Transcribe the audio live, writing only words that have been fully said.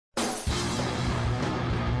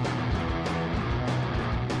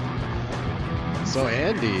So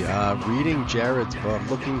Andy, reading Jarrod's book,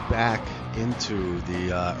 looking back into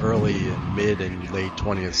the early, mid, and late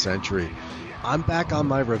 20th century, I'm back on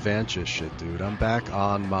my revanchist shit, dude. I'm back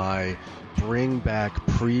on my bring back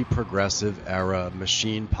pre-progressive era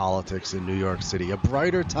machine politics in New York City. A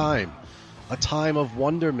brighter time, a time of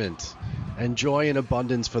wonderment and joy and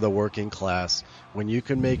abundance for the working class when you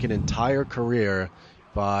can make an entire career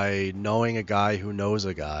by knowing a guy who knows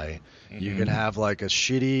a guy. Mm-hmm. You can have like a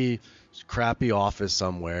shitty, crappy office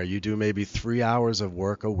somewhere. You do maybe 3 hours of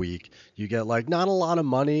work a week. You get like not a lot of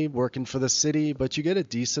money working for the city, but you get a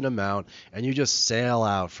decent amount, and you just sail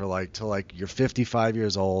out for like till like you're 55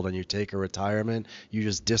 years old and you take a retirement. You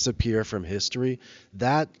just disappear from history.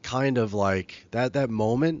 That kind of like that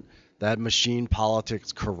moment, that machine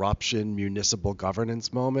politics, corruption, municipal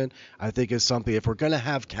governance moment, I think is something, if we're going to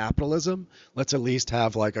have capitalism, let's at least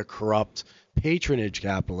have like a corrupt patronage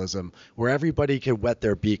capitalism where everybody can wet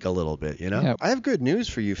their beak a little bit, you know? Yeah. I have good news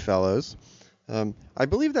for you fellows. I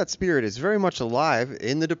believe that spirit is very much alive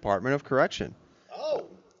in the Department of Correction. Oh.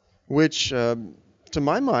 Which, to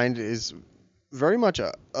my mind, is very much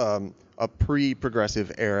a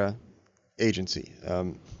pre-progressive era agency.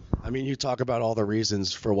 I mean, you talk about all the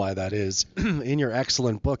reasons for why that is in your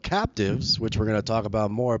excellent book, Captives, which we're going to talk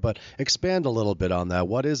about more, but expand a little bit on that.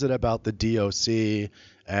 What is it about the DOC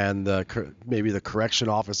and maybe the Correction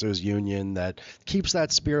Officers Union that keeps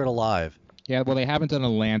that spirit alive? Yeah, well, they haven't done a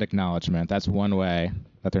land acknowledgement. That's one way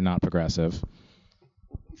that they're not progressive.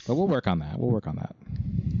 But we'll work on that.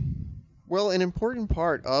 Well, an important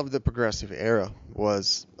part of the progressive era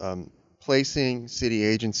was placing city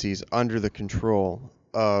agencies under the control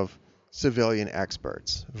of civilian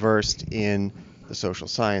experts versed in the social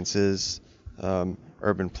sciences,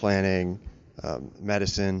 urban planning,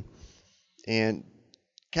 medicine. And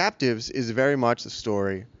Captives is very much the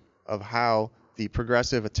story of how the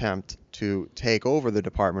progressive attempt to take over the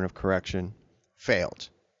Department of Correction failed.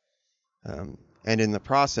 And in the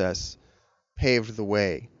process, paved the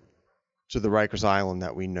way to the Rikers Island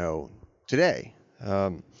that we know today.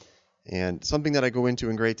 And something that I go into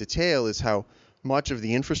in great detail is how much of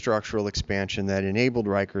the infrastructural expansion that enabled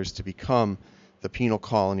Rikers to become the penal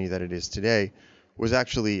colony that it is today was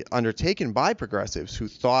actually undertaken by progressives who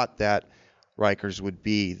thought that Rikers would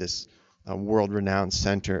be this world-renowned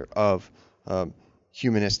center of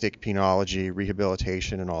humanistic penology,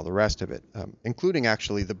 rehabilitation, and all the rest of it, including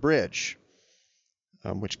actually the bridge,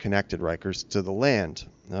 which connected Rikers to the land.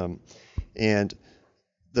 And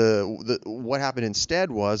what happened instead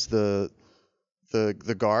was the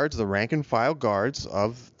guards, the rank and file guards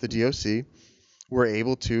of the DOC, were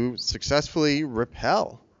able to successfully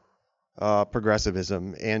repel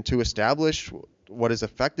progressivism and to establish what is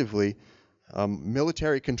effectively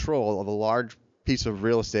military control of a large piece of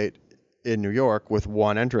real estate in New York with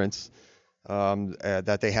one entrance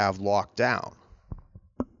that they have locked down.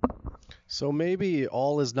 So maybe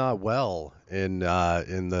all is not well in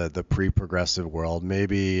the pre-progressive world.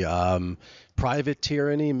 Maybe private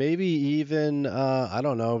tyranny, maybe even I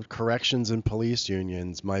don't know, corrections and police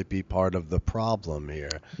unions might be part of the problem here.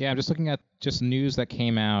 Yeah, I'm just looking at just news that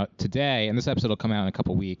came out today, and this episode will come out in a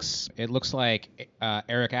couple weeks. It looks like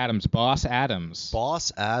Eric Adams, Boss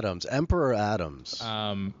Adams, Emperor Adams,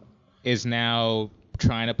 is now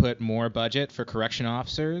trying to put more budget for correction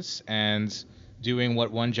officers and doing what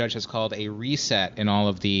one judge has called a reset in all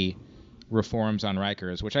of the reforms on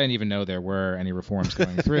Rikers, which I didn't even know there were any reforms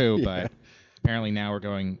going through, yeah. But apparently now we're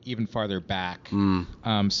going even farther back.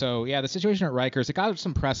 So, yeah, the situation at Rikers, it got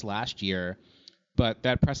some press last year, but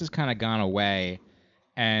that press has kind of gone away,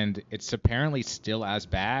 and it's apparently still as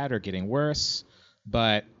bad or getting worse,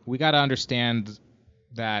 but we got to understand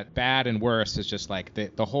that bad and worse is just like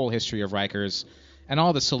the whole history of Rikers, and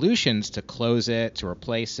all the solutions to close it, to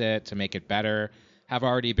replace it, to make it better have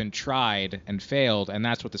already been tried and failed, and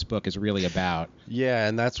that's what this book is really about. Yeah,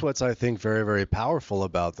 and that's what's, I think, very, very powerful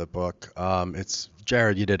about the book.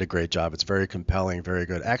 Jarrod, you did a great job. It's very compelling, very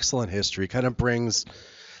good. Excellent history. Kind of brings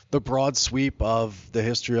the broad sweep of the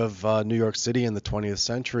history of New York City in the 20th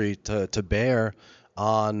century to bear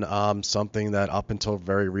on something that up until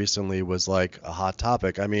very recently was like a hot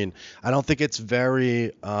topic. I mean, I don't think it's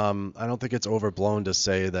overblown to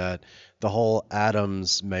say that the whole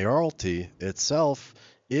Adams mayoralty itself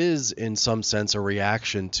is in some sense a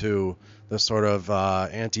reaction to the sort of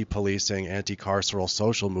anti-policing, anti-carceral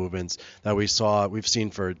social movements that we've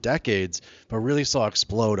seen for decades, but really saw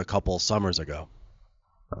explode a couple summers ago.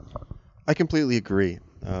 I completely agree.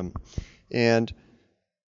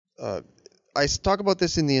 I talk about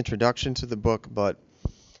this in the introduction to the book, but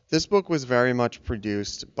this book was very much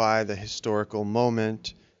produced by the historical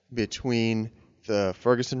moment between the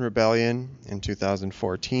Ferguson Rebellion in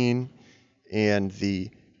 2014 and the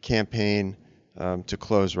campaign to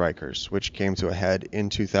close Rikers, which came to a head in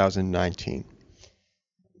 2019.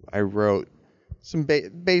 I wrote some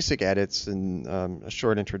basic edits and a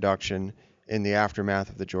short introduction in the aftermath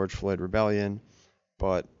of the George Floyd Rebellion,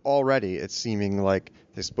 but already it's seeming like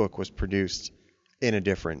this book was produced in a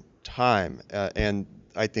different time. And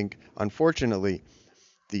I think, unfortunately,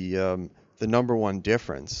 the number one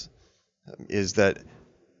difference is that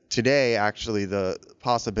today, actually, the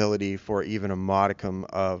possibility for even a modicum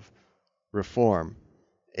of reform,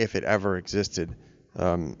 if it ever existed,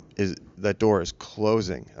 is that door is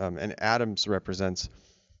closing. And Adams represents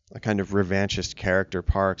a kind of revanchist character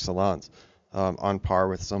par excellence, on par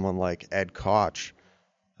with someone like Ed Koch,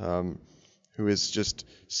 who is just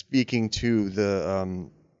speaking to the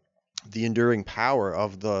enduring power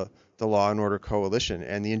of the Law and Order Coalition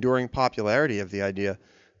and the enduring popularity of the idea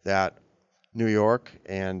that New York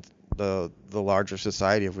and the larger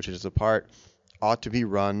society of which it is a part ought to be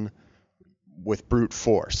run with brute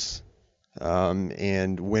force,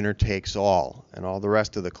 and winner takes all, and all the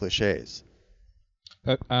rest of the cliches.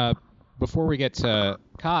 But before we get to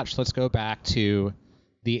Koch, let's go back to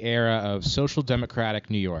the era of social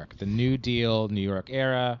democratic New York, the New Deal New York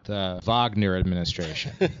era, the Wagner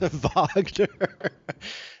administration. Wagner.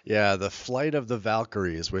 Yeah, the flight of the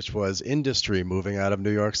Valkyries, which was industry moving out of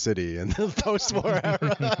New York City in the post-war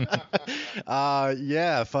era.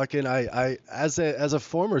 Yeah, fucking I as a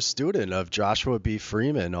former student of Joshua B.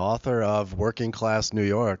 Freeman, author of Working Class New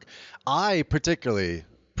York, I particularly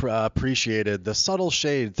appreciated the subtle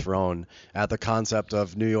shade thrown at the concept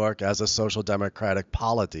of New York as a social democratic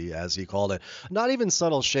polity, as he called it. Not even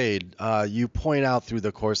subtle shade. You point out through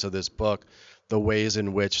the course of this book the ways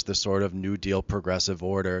in which the sort of New Deal progressive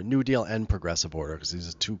order, New Deal and progressive order, because these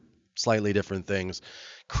are two slightly different things,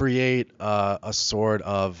 create a sort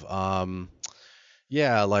of,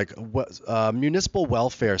 municipal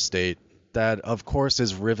welfare state that, of course,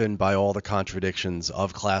 is riven by all the contradictions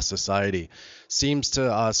of class society. Seems to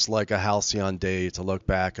us like a halcyon day to look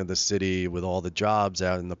back at the city with all the jobs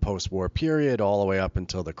out in the post-war period, all the way up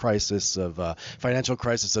until the financial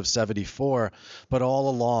crisis of '74. But all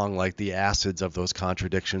along, like, the acids of those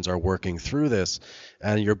contradictions are working through this.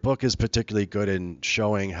 And your book is particularly good in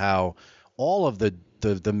showing how all of the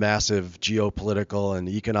massive geopolitical and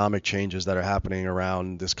economic changes that are happening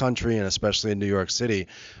around this country, and especially in New York City,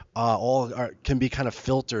 can be kind of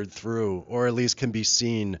filtered through, or at least can be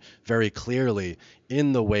seen very clearly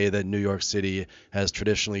in the way that New York City has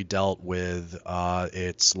traditionally dealt with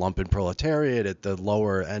its lumpen proletariat at the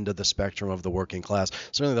lower end of the spectrum of the working class,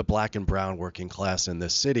 certainly the black and brown working class in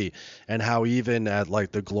this city, and how even at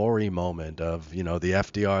like the glory moment of, you know, the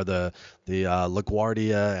FDR, the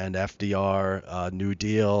LaGuardia and FDR New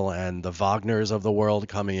Deal and the Wagners of the world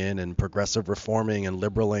coming in and progressive reforming and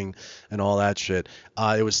liberaling and all that shit,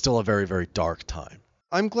 it was still a very, very dark time.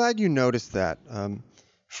 I'm glad you noticed that.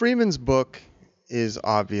 Freeman's book is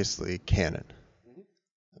obviously canon.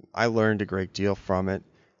 I learned a great deal from it,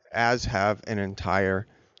 as have an entire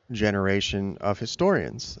generation of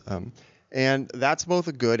historians. And that's both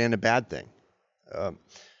a good and a bad thing.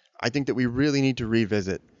 I think that we really need to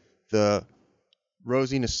revisit the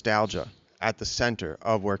rosy nostalgia at the center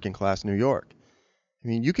of working class New York. I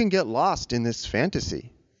mean, you can get lost in this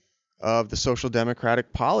fantasy of the social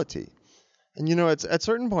democratic polity. And, you know, at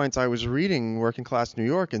certain points I was reading Working Class New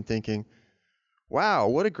York and thinking, wow,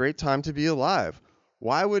 what a great time to be alive.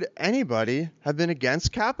 Why would anybody have been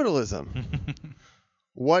against capitalism?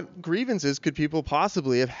 What grievances could people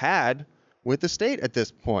possibly have had with the state at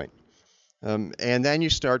this point? And then you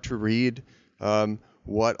start to read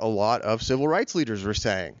what a lot of civil rights leaders were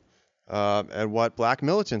saying, and what black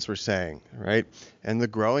militants were saying, right? And the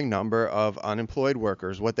growing number of unemployed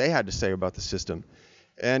workers, what they had to say about the system.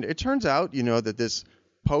 And it turns out, you know, that this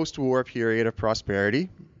post-war period of prosperity,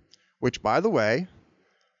 which, by the way,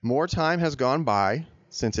 more time has gone by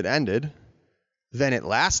since it ended than it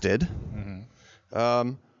lasted,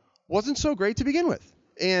 wasn't so great to begin with.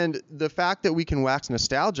 And the fact that we can wax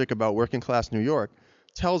nostalgic about working class New York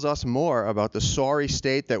tells us more about the sorry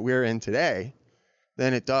state that we're in today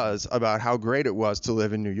than it does about how great it was to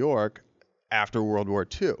live in New York after World War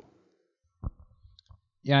II.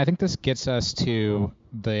 Yeah, I think this gets us to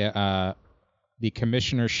the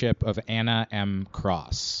commissionership of Anna M.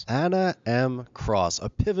 Cross. Anna M. Cross, a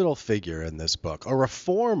pivotal figure in this book, a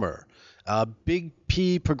reformer, a big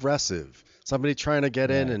hippie progressive. Somebody trying to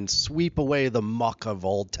get in and sweep away the muck of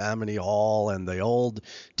old Tammany Hall and the old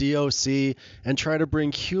DOC and try to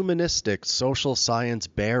bring humanistic social science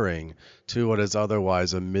bearing to what is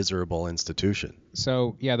otherwise a miserable institution.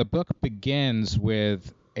 So, yeah, the book begins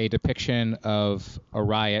with a depiction of a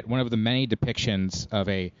riot, one of the many depictions of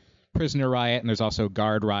a prisoner riot, and there's also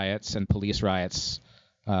guard riots and police riots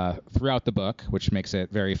throughout the book, which makes it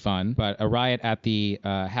very fun. But a riot at the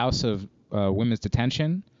House of Women's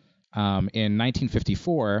Detention in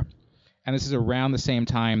 1954, and this is around the same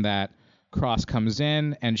time that Cross comes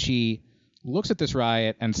in, and she looks at this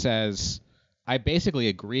riot and says, I basically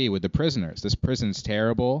agree with the prisoners. This prison's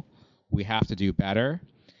terrible. We have to do better.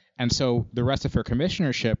 And so the rest of her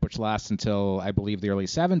commissionership, which lasts until, I believe, the early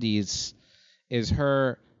 70s, is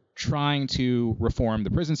her trying to reform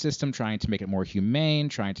the prison system, trying to make it more humane,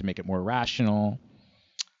 trying to make it more rational.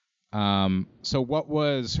 So what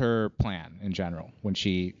was her plan in general when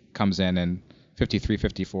she comes in 53,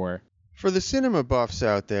 54? For the cinema buffs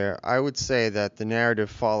out there, I would say that the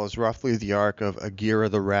narrative follows roughly the arc of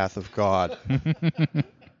Agira, the Wrath of God.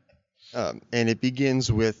 And it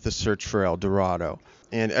begins with the search for El Dorado.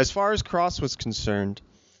 And as far as Cross was concerned,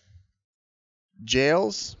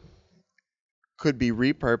 jails could be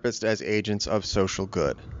repurposed as agents of social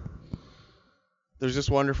good. There's this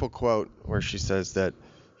wonderful quote where she says that,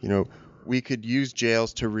 we could use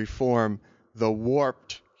jails to reform the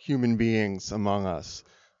warped human beings among us,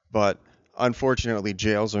 but unfortunately,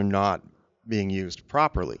 jails are not being used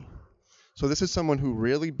properly. So this is someone who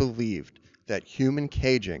really believed that human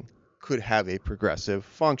caging could have a progressive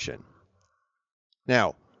function.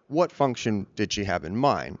 Now, what function did she have in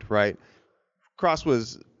mind, right? Cross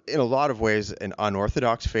was, in a lot of ways, an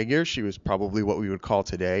unorthodox figure. She was probably what we would call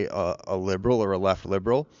today a liberal or a left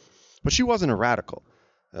liberal, but she wasn't a radical.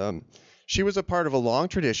 She was a part of a long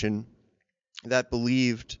tradition that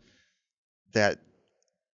believed that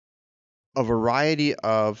a variety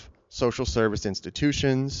of social service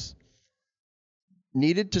institutions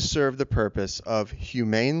needed to serve the purpose of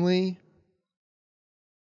humanely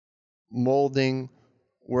molding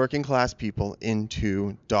working class people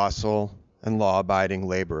into docile and law-abiding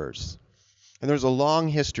laborers. And there's a long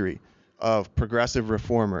history of progressive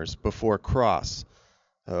reformers before Cross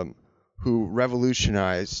who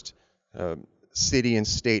revolutionized city and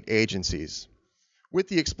state agencies with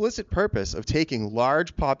the explicit purpose of taking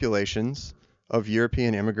large populations of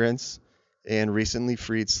European immigrants and recently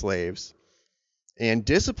freed slaves and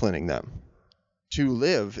disciplining them to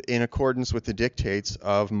live in accordance with the dictates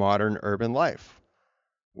of modern urban life,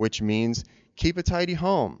 which means keep a tidy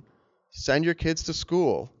home, send your kids to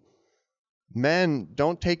school. Men,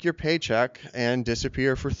 don't take your paycheck and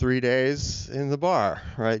disappear for 3 days in the bar,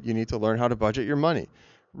 right? You need to learn how to budget your money.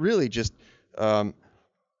 Really just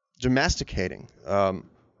domesticating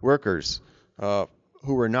workers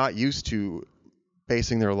who were not used to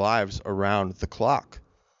basing their lives around the clock.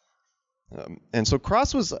 And so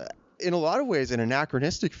Cross was, in a lot of ways, an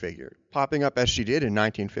anachronistic figure, popping up as she did in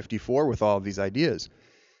 1954 with all of these ideas.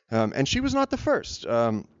 And she was not the first.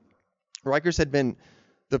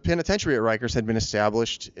 The penitentiary at Rikers had been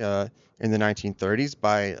established in the 1930s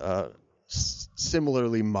by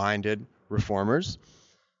similarly minded reformers.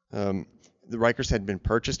 The Rikers had been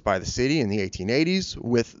purchased by the city in the 1880s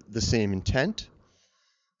with the same intent.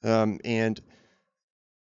 And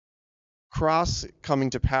Cross coming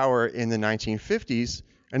to power in the 1950s,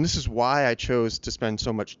 and this is why I chose to spend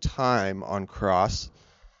so much time on Cross,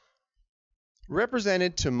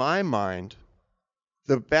 represented, to my mind,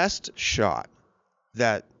 the best shot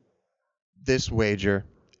that this wager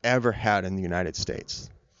ever had in the United States.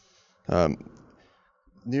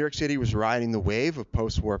 New York City was riding the wave of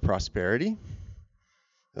post-war prosperity.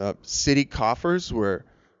 City coffers were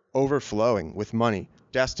overflowing with money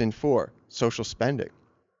destined for social spending.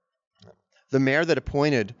 The mayor that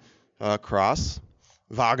appointed Cross,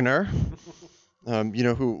 Wagner,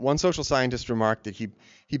 who one social scientist remarked that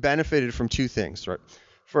he benefited from two things, right?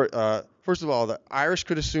 First of all, the Irish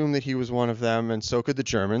could assume that he was one of them, and so could the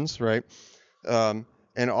Germans, right?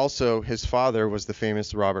 And also, his father was the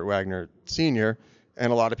famous Robert Wagner Sr.,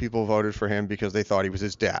 and a lot of people voted for him because they thought he was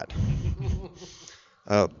his dad.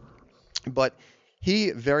 But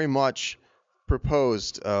he very much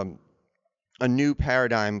proposed a new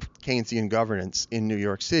paradigm Keynesian governance in New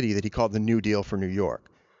York City that he called the New Deal for New York,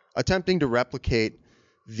 attempting to replicate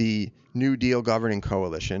the New Deal governing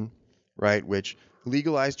coalition, right, which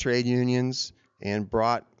legalized trade unions and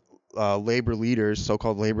brought labor leaders,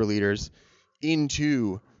 so-called labor leaders,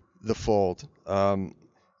 into the fold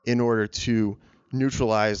in order to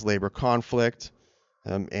neutralize labor conflict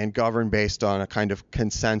and govern based on a kind of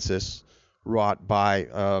consensus wrought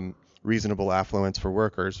by reasonable affluence for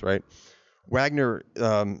workers, right? Wagner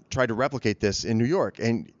tried to replicate this in New York,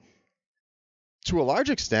 and to a large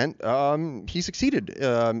extent, he succeeded,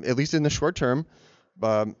 at least in the short term,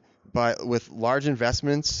 with large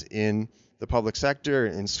investments in the public sector,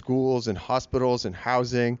 in schools, in hospitals, in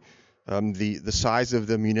housing. The size of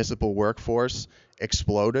the municipal workforce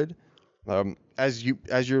exploded. As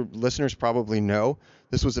your listeners probably know,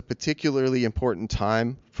 this was a particularly important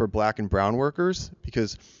time for black and brown workers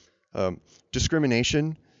because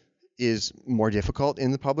discrimination is more difficult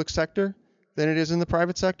in the public sector than it is in the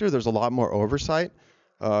private sector. There's a lot more oversight,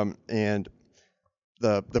 and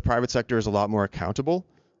the private sector is a lot more accountable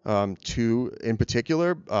to, in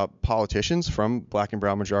particular, politicians from black and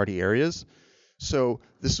brown majority areas. So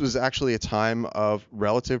this was actually a time of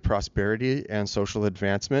relative prosperity and social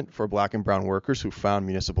advancement for black and brown workers who found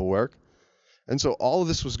municipal work. And so all of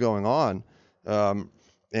this was going on, and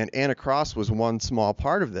Anna Cross was one small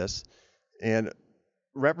part of this. And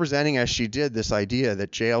representing as she did this idea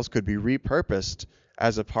that jails could be repurposed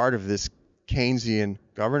as a part of this Keynesian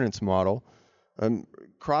governance model,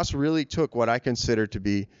 Cross really took what I consider to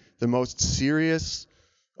be the most serious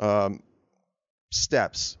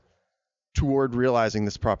steps toward realizing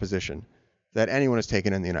this proposition that anyone has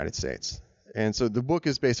taken in the United States. And so the book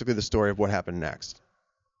is basically the story of what happened next.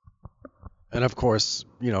 And of course,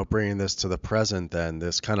 bringing this to the present, then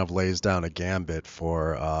this kind of lays down a gambit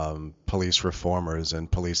for police reformers and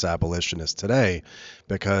police abolitionists today,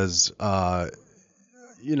 because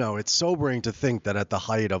it's sobering to think that at the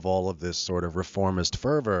height of all of this sort of reformist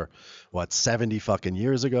fervor, 70 fucking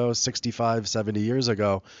years ago, 65, 70 years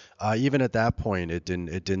ago, even at that point, it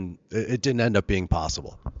didn't end up being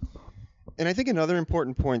possible. And I think another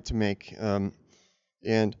important point to make,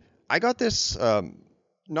 and I got this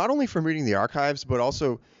not only from reading the archives, but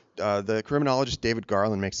also the criminologist David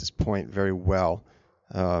Garland makes this point very well,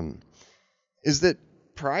 is that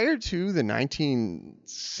prior to the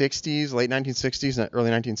 1960s, late 1960s, and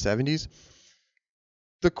early 1970s,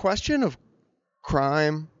 the question of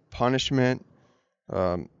crime, punishment,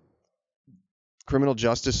 criminal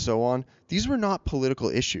justice, so on, these were not political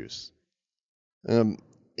issues in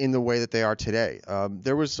the way that they are today.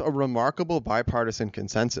 There was a remarkable bipartisan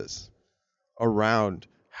consensus around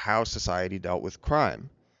how society dealt with crime.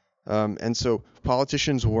 And so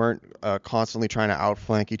politicians weren't constantly trying to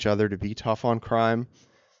outflank each other to be tough on crime.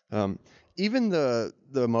 Even the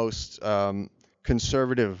most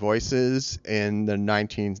conservative voices in the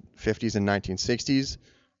 1950s and 1960s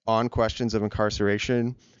on questions of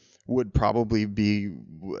incarceration would probably be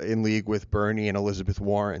in league with Bernie and Elizabeth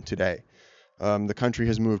Warren today. The country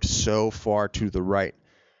has moved so far to the right.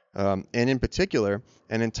 And in particular,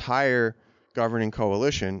 an entire governing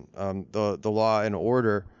coalition, the Law and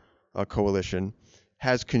Order Coalition,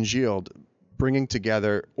 has congealed, bringing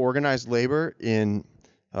together organized labor in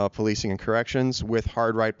policing and corrections with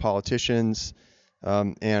hard right politicians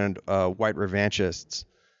and white revanchists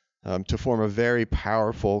to form a very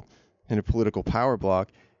powerful kind of political power bloc.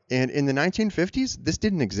 And in the 1950s, this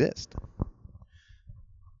didn't exist.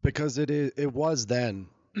 Because it was then,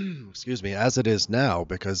 excuse me, as it is now,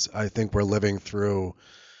 because I think we're living through,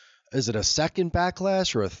 is it a second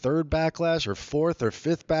backlash or a third backlash or fourth or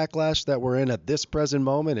fifth backlash that we're in at this present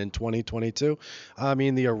moment in 2022? I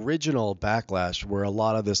mean, the original backlash where a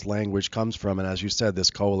lot of this language comes from, and as you said, this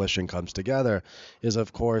coalition comes together, is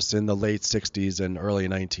of course in the late 60s and early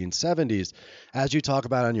 1970s. As you talk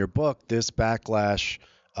about in your book, this backlash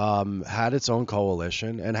had its own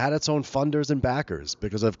coalition and had its own funders and backers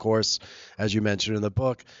because, of course, as you mentioned in the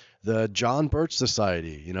book, the John Birch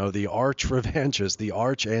Society, the arch revanchists, the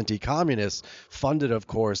arch anti-communists, funded, of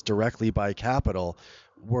course, directly by capital,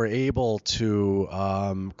 were able to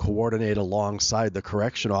coordinate alongside the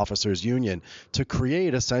Correction Officers Union to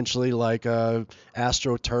create essentially like a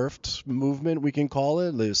astroturfed movement, we can call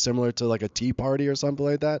it, similar to like a Tea Party or something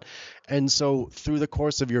like that. And so through the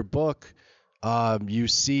course of your book, you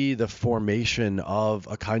see the formation of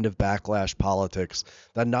a kind of backlash politics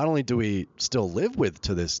that not only do we still live with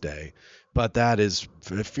to this day, but that it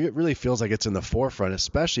really feels like it's in the forefront,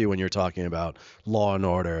 especially when you're talking about law and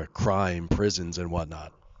order, crime, prisons, and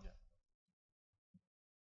whatnot.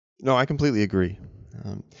 No, I completely agree.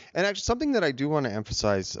 And actually, something that I do want to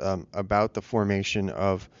emphasize about the formation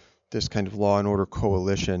of this kind of law and order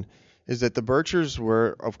coalition is that the Birchers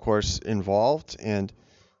were, of course, involved, and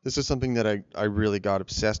this is something that I really got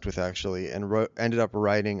obsessed with, actually, and ended up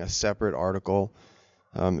writing a separate article.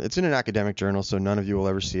 It's in an academic journal, so none of you will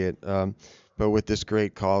ever see it, but with this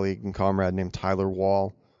great colleague and comrade named Tyler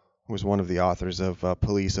Wall, who was one of the authors of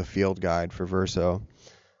Police, a Field Guide for Verso.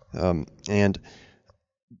 And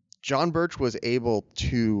John Birch was able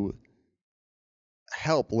to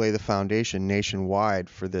help lay the foundation nationwide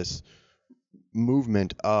for this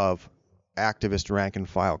movement of activist rank and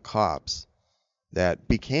file cops that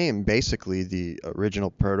became basically the original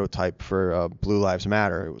prototype for Blue Lives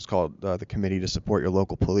Matter. It was called the Committee to Support Your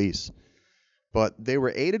Local Police. But they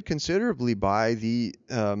were aided considerably by the,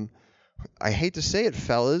 I hate to say it,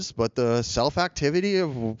 fellas, but the self-activity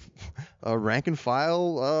of rank and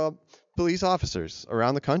file police officers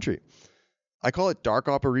around the country. I call it dark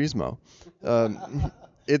operaismo.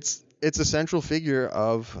 It's a central figure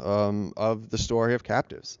of the story of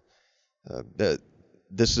captives.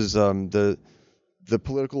 This is the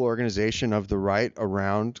political organization of the right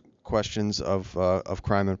around questions of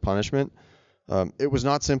crime and punishment. It was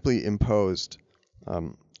not simply imposed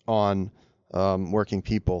on working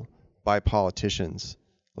people by politicians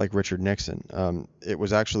like Richard Nixon. It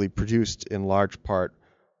was actually produced in large part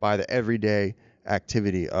by the everyday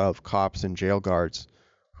activity of cops and jail guards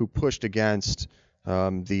who pushed against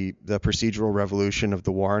the procedural revolution of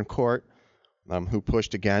the Warren Court, who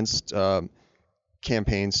pushed against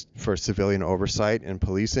campaigns for civilian oversight and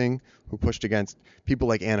policing, who pushed against people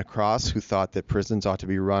like Anna Cross, who thought that prisons ought to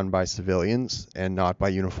be run by civilians and not by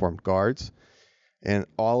uniformed guards. And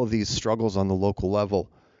all of these struggles on the local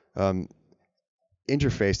level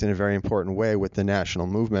interfaced in a very important way with the national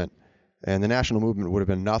movement. And the national movement would have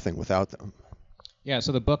been nothing without them. Yeah,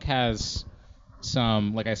 so the book has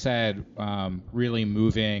some, like I said, really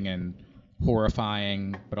moving and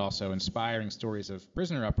horrifying, but also inspiring stories of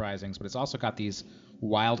prisoner uprisings, but it's also got these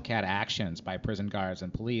wildcat actions by prison guards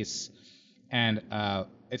and police. And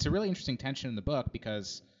it's a really interesting tension in the book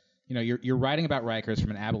because, you know, you're writing about Rikers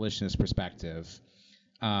from an abolitionist perspective.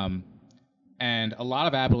 And a lot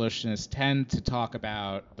of abolitionists tend to talk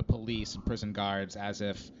about the police and prison guards as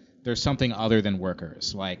if there's something other than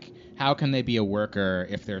workers. Like, how can they be a worker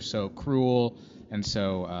if they're so cruel and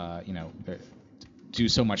so, do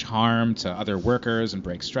so much harm to other workers and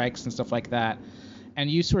break strikes and stuff like that? And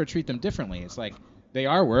you sort of treat them differently. It's like, they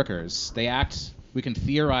are workers. They act, we can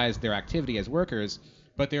theorize their activity as workers,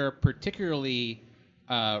 but they're particularly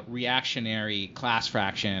reactionary class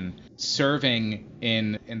fraction serving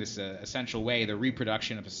in this essential way the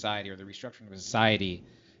reproduction of a society or the restructuring of a society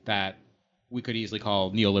that we could easily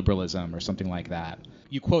call neoliberalism or something like that.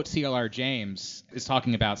 You quote C.L.R. James is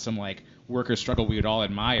talking about some like worker struggle we would all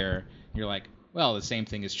admire. You're like, well, the same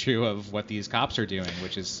thing is true of what these cops are doing,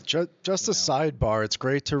 which is just a sidebar. It's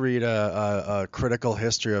great to read a critical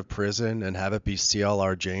history of prison and have it be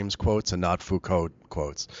C.L.R. James quotes and not Foucault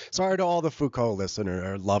quotes. Sorry to all the Foucault listeners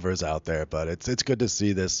or lovers out there, but it's good to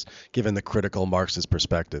see this given the critical Marxist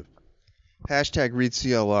perspective. Hashtag read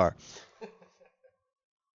CLR.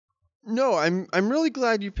 No, I'm really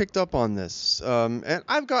glad you picked up on this, and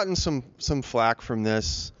I've gotten some flack from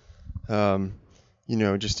this.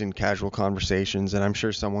 Just in casual conversations, and I'm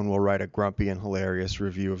sure someone will write a grumpy and hilarious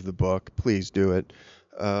review of the book. Please do it.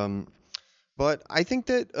 But I think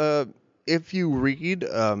that if you read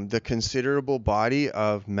the considerable body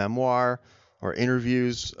of memoir or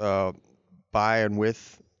interviews by and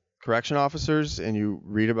with correction officers, and you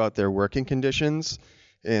read about their working conditions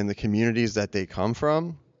and the communities that they come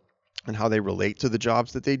from and how they relate to the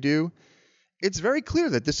jobs that they do, it's very clear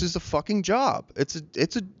that this is a fucking job. It's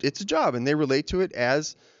a job, and they relate to it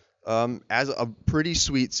as a pretty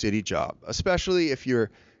sweet city job, especially if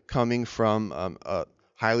you're coming from a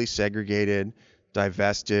highly segregated,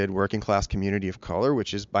 divested, working class community of color,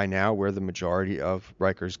 which is by now where the majority of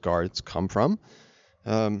Rikers guards come from.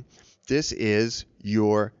 This is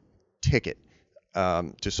your ticket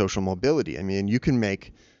to social mobility. I mean, you can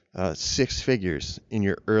make 6 figures in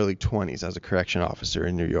your early 20s as a correction officer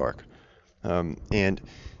in New York. I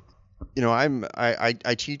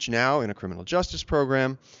teach now in a criminal justice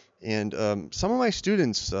program, and some of my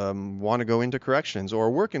students want to go into corrections or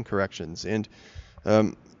work in corrections, and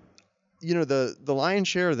the lion's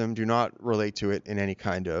share of them do not relate to it in any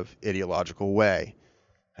kind of ideological way.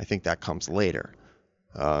 I think that comes later.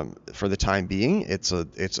 For the time being, it's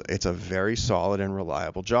a very solid and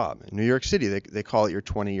reliable job. In New York City, they call it your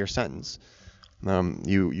 20-year sentence.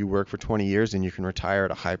 You work for 20 years and you can retire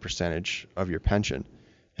at a high percentage of your pension.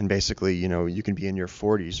 And basically, you can be in your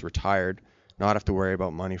 40s retired, not have to worry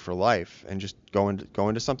about money for life, and just go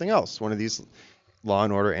into something else, one of these law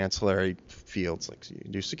and order ancillary fields. Like, so you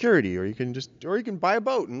can do security, or you can buy a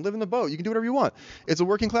boat and live in the boat. You can do whatever you want. It's a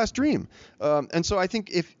working class dream. And so I think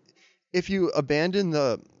if you abandon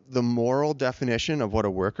the moral definition of what a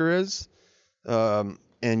worker is, and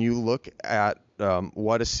you look at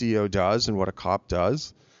what a CO does and what a cop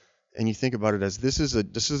does, and you think about it as this is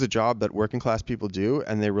a job that working class people do,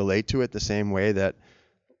 and they relate to it the same way that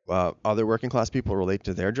other working class people relate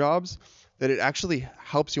to their jobs, that it actually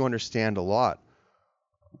helps you understand a lot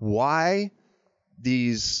why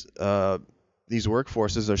these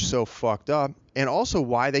workforces are so fucked up, and also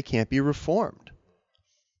why they can't be reformed.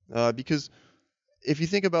 Because if you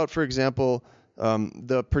think about, for example,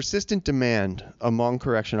 the persistent demand among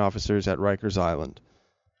correction officers at Rikers Island,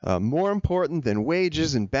 more important than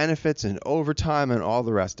wages and benefits and overtime and all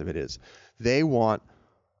the rest of it is, they want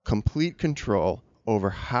complete control over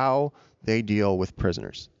how they deal with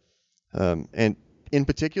prisoners. And in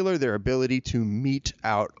particular, their ability to mete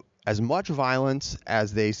out as much violence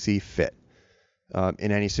as they see fit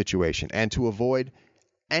in any situation, and to avoid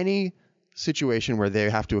any situation where they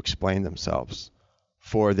have to explain themselves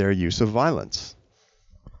for their use of violence.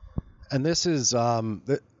 And this is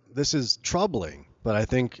troubling, but I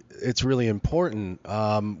think it's really important.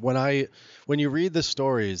 When you read the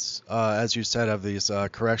stories, as you said, of these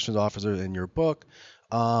corrections officers in your book,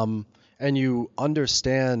 and you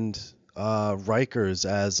understand Rikers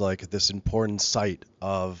as like this important site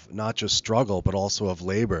of not just struggle but also of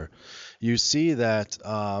labor, you see that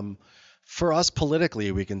for us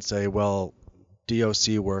politically, we can say, well,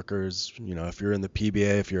 DOC workers, if you're in the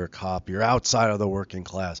PBA, if you're a cop, you're outside of the working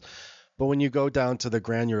class. But when you go down to the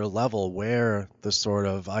granular level where the sort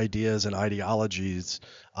of ideas and ideologies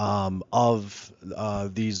of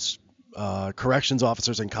these corrections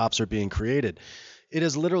officers and cops are being created, it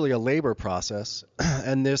is literally a labor process.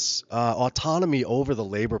 And this autonomy over the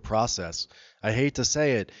labor process, I hate to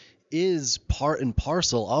say it, is part and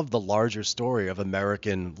parcel of the larger story of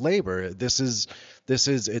American labor. It's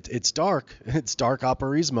dark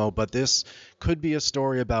operaismo, but this could be a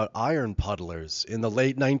story about iron puddlers in the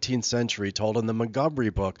late 19th century, told in the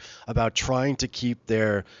Montgomery book, about trying to keep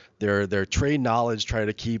their trade knowledge, try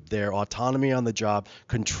to keep their autonomy on the job,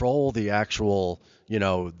 control the actual,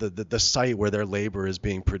 the site where their labor is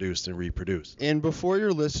being produced and reproduced. And before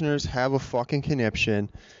your listeners have a fucking conniption,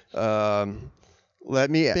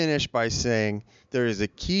 let me finish by saying there is a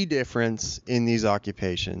key difference in these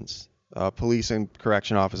occupations, police and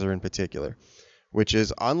correction officer in particular, which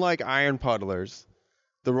is, unlike iron puddlers,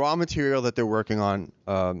 the raw material that they're working on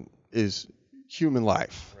is human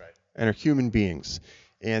life, right, and are human beings.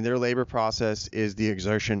 And their labor process is the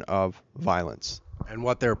exertion of violence. And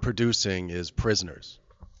what they're producing is prisoners.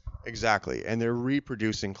 Exactly. And they're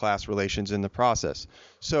reproducing class relations in the process.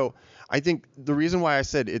 So I think the reason why I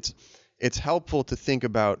said it's helpful to think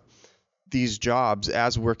about these jobs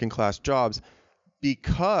as working class jobs,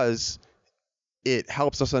 because it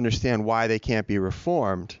helps us understand why they can't be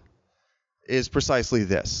reformed, is precisely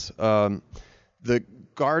this. The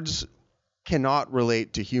guards cannot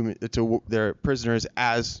relate to their prisoners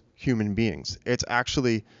as human beings. It's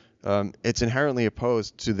actually it's inherently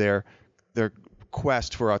opposed to their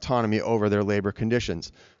quest for autonomy over their labor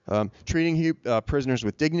conditions. Treating prisoners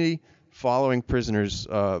with dignity, following prisoners'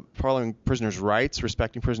 rights,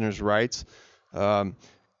 respecting prisoners' rights,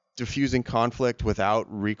 diffusing conflict without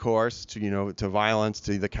recourse to violence,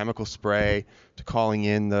 to the chemical spray, to calling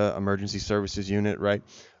in the emergency services unit, right?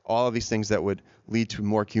 All of these things that would lead to a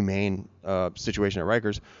more humane situation at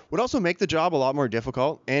Rikers would also make the job a lot more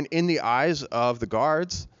difficult. And in the eyes of the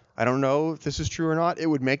guards, I don't know if this is true or not, it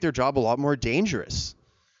would make their job a lot more dangerous.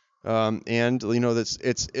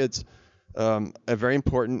 It's a very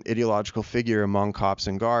important ideological figure among cops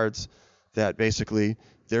and guards, that basically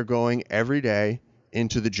they're going every day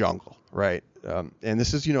into the jungle, right? And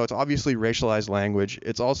this is, it's obviously racialized language.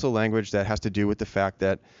 It's also language that has to do with the fact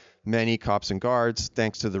that many cops and guards,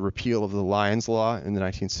 thanks to the repeal of the Lyons Law in the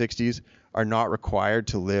 1960s, are not required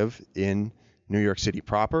to live in New York City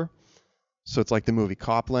proper. So it's like the movie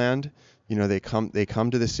Copland. They come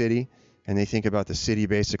to the city, and they think about the city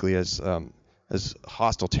basically as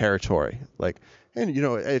hostile territory.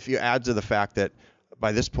 If you add to the fact that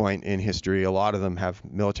by this point in history, a lot of them have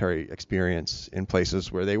military experience in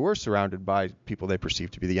places where they were surrounded by people they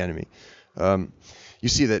perceive to be the enemy, you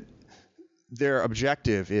see that their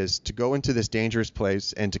objective is to go into this dangerous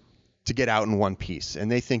place and to get out in one piece.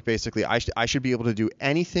 And they think basically, I should be able to do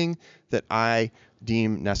anything that I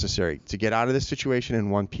deem necessary to get out of this situation in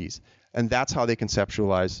one piece. And that's how they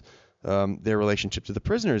conceptualize their relationship to the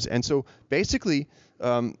prisoners. And so basically,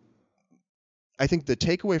 I think the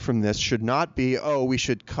takeaway from this should not be, we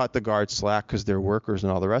should cut the guards slack because they're workers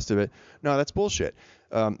and all the rest of it. No, that's bullshit.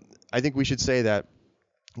 I think we should say that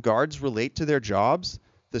guards relate to their jobs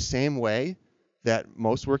the same way that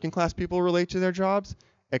most working class people relate to their jobs,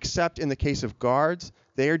 except in the case of guards,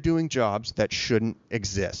 they are doing jobs that shouldn't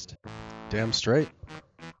exist. Damn straight.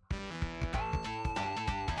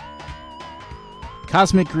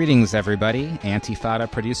 Cosmic greetings, everybody. Antifada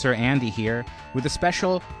producer Andy here with a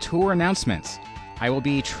special tour announcement. I will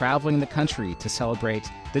be traveling the country to celebrate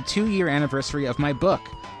the 2-year anniversary of my book,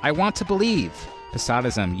 I Want to Believe,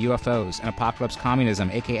 Posadism, UFOs, and Apocalypse Communism,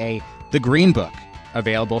 aka The Green Book,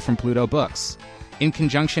 available from Pluto Books, in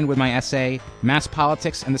conjunction with my essay, Mass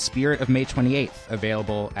Politics and the Spirit of May 28th,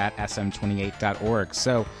 available at sm28.org.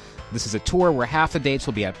 So this is a tour where half the dates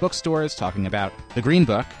will be at bookstores talking about The Green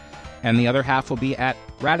Book, and the other half will be at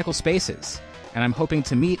Radical Spaces. And I'm hoping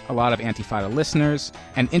to meet a lot of Antifada listeners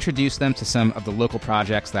and introduce them to some of the local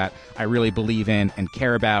projects that I really believe in and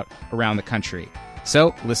care about around the country.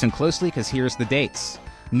 So listen closely, because here's the dates.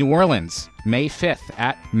 New Orleans, May 5th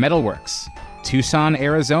at Metalworks. Tucson,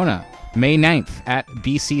 Arizona, May 9th at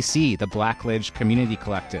BCC, the Blackledge Community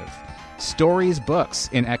Collective. Stories Books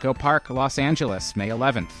in Echo Park, Los Angeles, May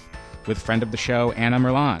 11th, with friend of the show, Anna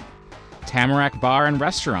Merlan. Tamarack Bar and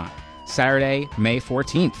Restaurant, Saturday, May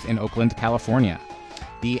 14th in Oakland, California.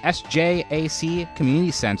 The SJAC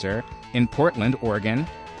Community Center in Portland, Oregon,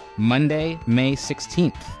 Monday, May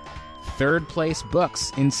 16th. Third Place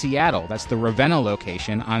Books in Seattle, that's the Ravenna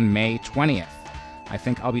location, on May 20th. I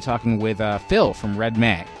think I'll be talking with Phil from Red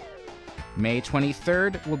May. May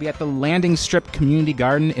 23rd, we'll be at the Landing Strip Community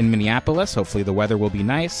Garden in Minneapolis. Hopefully the weather will be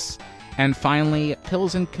nice. And finally,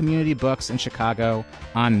 Pilsen Community Books in Chicago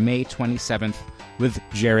on May 27th with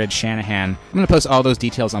Jarrod Shanahn. I'm going to post all those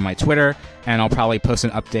details on my Twitter, and I'll probably post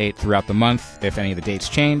an update throughout the month if any of the dates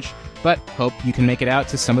change, but hope you can make it out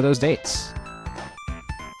to some of those dates.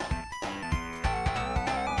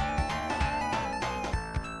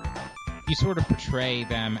 You sort of portray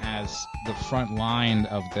them as the front line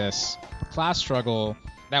of this class struggle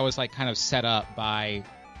that was like kind of set up by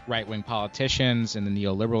right-wing politicians in the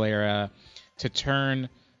neoliberal era to turn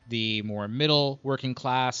the more middle working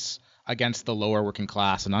class against the lower working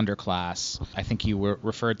class and underclass. I think you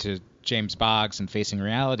referred to James Boggs in Facing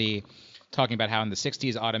Reality, talking about how in the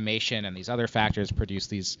 60s automation and these other factors produced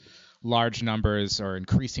these large numbers or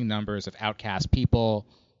increasing numbers of outcast people,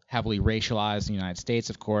 heavily racialized in the United States,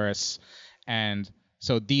 of course. And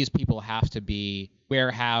so these people have to be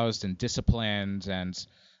warehoused and disciplined, and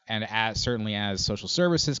certainly as social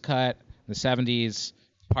services cut in the 70s,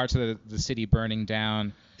 parts of the city burning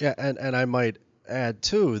down. Yeah, and I might add,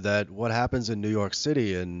 too, that what happens in New York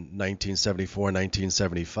City in 1974,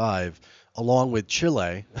 1975, along with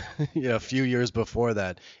Chile, a few years before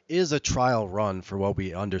that, is a trial run for what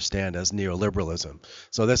we understand as neoliberalism.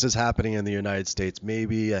 So this is happening in the United States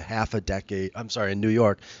maybe in New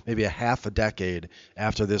York, maybe a half a decade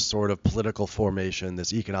after this sort of political formation,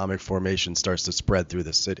 this economic formation starts to spread through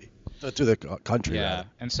the city, through the country. Yeah, rather.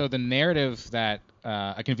 and so the narrative that,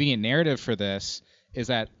 a convenient narrative for this is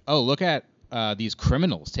that, look at these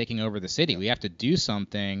criminals taking over the city. We have to do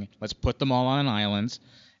something. Let's put them all on an island.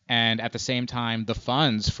 And at the same time, the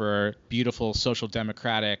funds for beautiful social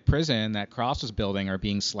democratic prison that Cross was building are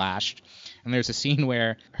being slashed. And there's a scene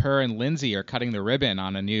where her and Lindsay are cutting the ribbon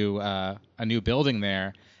on a new building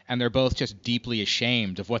there, and they're both just deeply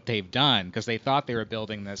ashamed of what they've done because they thought they were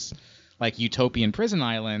building this like utopian prison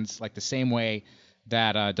island, like the same way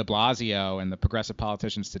that de Blasio and the progressive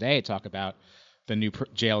politicians today talk about the new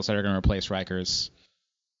jails that are going to replace Rikers.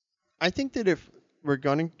 I think that if we're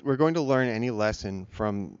going to learn any lesson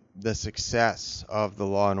from the success of the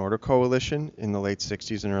Law and Order Coalition in the late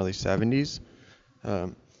 60s and early 70s,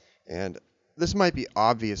 and this might be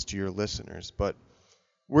obvious to your listeners, but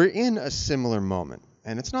we're in a similar moment.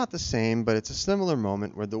 And it's not the same, but it's a similar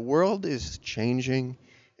moment where the world is changing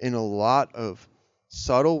in a lot of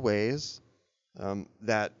subtle ways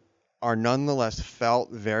that are nonetheless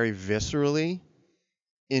felt very viscerally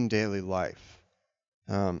in daily life.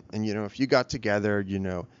 And, if you got together,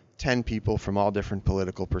 10 people from all different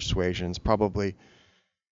political persuasions, probably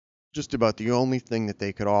just about the only thing that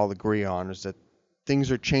they could all agree on is that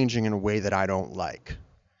things are changing in a way that I don't like.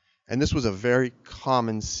 And this was a very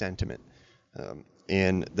common sentiment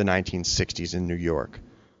in the 1960s in New York.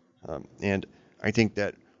 And I think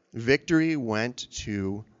that victory went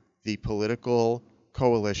to the political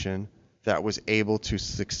coalition that was able to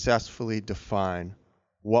successfully define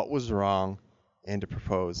what was wrong and to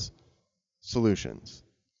propose solutions.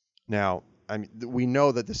 Now, we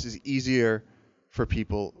know that this is easier for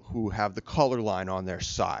people who have the color line on their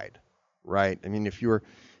side, right? I mean, if you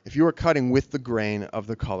were cutting with the grain of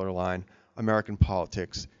the color line, American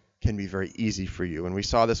politics can be very easy for you. And we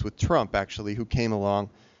saw this with Trump, actually, who came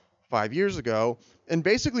along 5 years ago and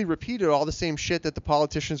basically repeated all the same shit that the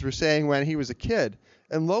politicians were saying when he was a kid.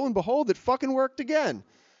 And lo and behold, it fucking worked again,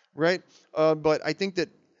 right? But I think that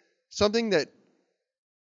something that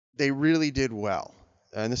they really did well,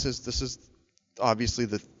 and this is obviously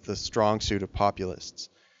the strong suit of populists,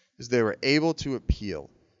 is they were able to appeal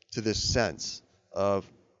to this sense of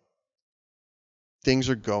things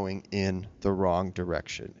are going in the wrong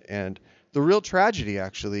direction. And the real tragedy,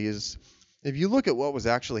 actually, is if you look at what was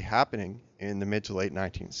actually happening in the mid to late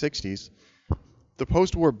 1960s, the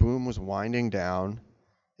post-war boom was winding down.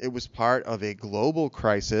 It was part of a global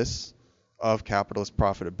crisis of capitalist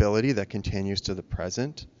profitability that continues to the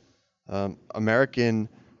present. American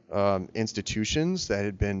institutions that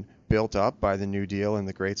had been built up by the New Deal and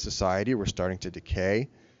the Great Society were starting to decay.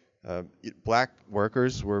 Black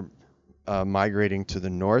workers were migrating to the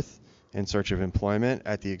north in search of employment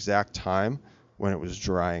at the exact time when it was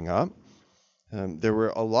drying up. There were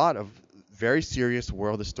a lot of very serious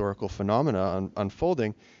world historical phenomena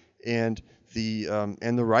unfolding, and the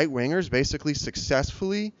right-wingers basically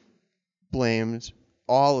successfully blamed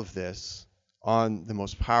all of this on the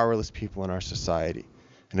most powerless people in our society.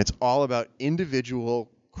 And it's all about individual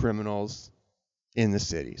criminals in the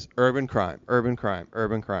cities. Urban crime, urban crime,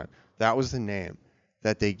 urban crime. That was the name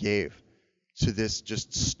that they gave to this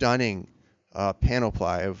just stunning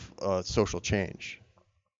panoply of social change.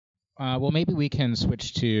 Well, maybe we can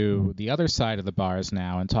switch to the other side of the bars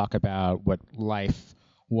now and talk about what life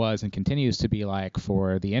was and continues to be like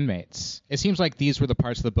for the inmates. It seems like these were the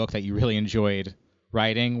parts of the book that you really enjoyed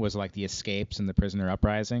writing, was like the escapes and the prisoner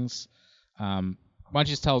uprisings. Why don't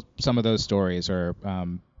you just tell some of those stories, or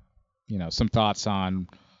some thoughts on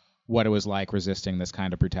what it was like resisting this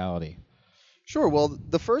kind of brutality? Sure. Well,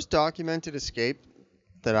 the first documented escape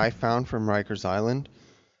that I found from Rikers Island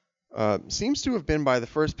seems to have been by the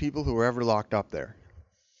first people who were ever locked up there.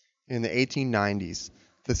 In the 1890s,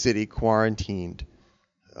 the city quarantined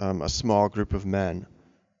a small group of men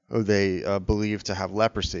who they believed to have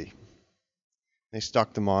leprosy. They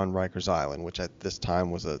stuck them on Rikers Island, which at this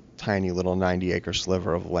time was a tiny little 90-acre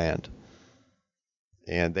sliver of land.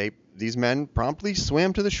 And these men promptly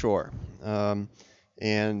swam to the shore.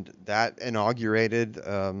 And that inaugurated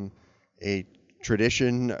a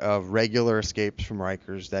tradition of regular escapes from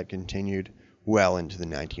Rikers that continued well into the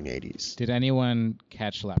 1980s. Did anyone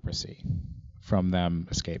catch leprosy from them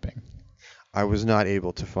escaping? I was not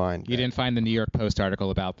able to find. You didn't find the New York Post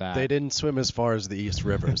article about that? They didn't swim as far as the East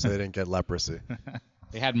River, so they didn't get leprosy.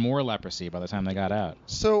 They had more leprosy by the time they got out.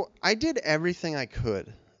 So I did everything I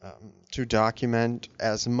could to document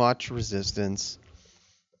as much resistance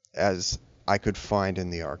as I could find in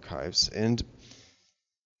the archives. And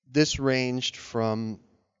this ranged from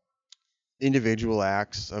individual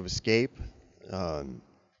acts of escape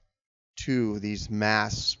to these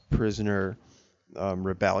mass prisoner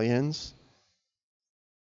rebellions,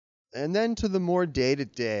 and then to the more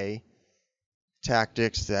day-to-day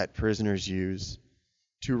tactics that prisoners use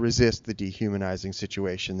to resist the dehumanizing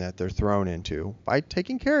situation that they're thrown into by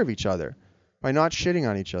taking care of each other, by not shitting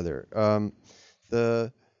on each other.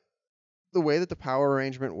 The way that the power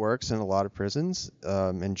arrangement works in a lot of prisons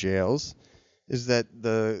and jails is that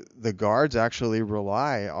the guards actually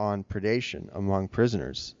rely on predation among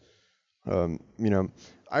prisoners.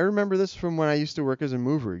 I remember this from when I used to work as a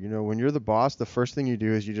mover. When you're the boss, the first thing you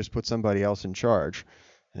do is you just put somebody else in charge,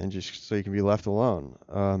 and just so you can be left alone.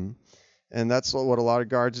 And that's what a lot of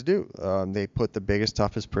guards do. They put the biggest,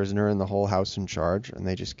 toughest prisoner in the whole house in charge, and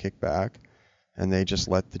they just kick back, and they just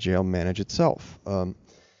let the jail manage itself.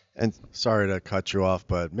 And sorry to cut you off,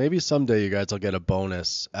 but maybe someday you guys will get a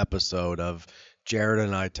bonus episode of Jarrod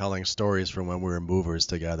and I telling stories from when we were movers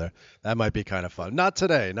together. That might be kind of fun. Not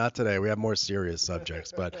today. We have more serious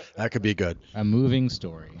subjects, but that could be good. A moving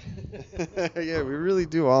story. Yeah, we really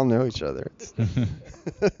do all know each other.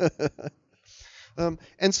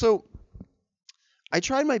 And so I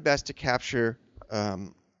tried my best to capture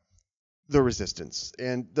the resistance.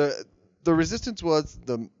 And the resistance was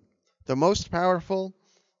the most powerful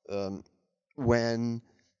when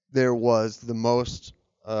there was the most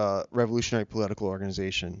revolutionary political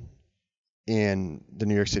organization in the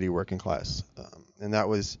New York City working class. And that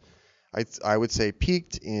was, I would say,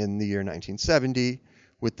 peaked in the year 1970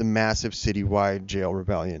 with the massive citywide jail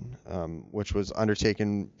rebellion, which was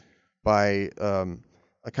undertaken by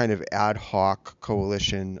a kind of ad hoc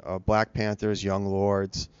coalition of Black Panthers, Young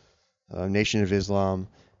Lords, Nation of Islam,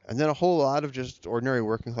 and then a whole lot of just ordinary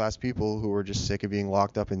working class people who were just sick of being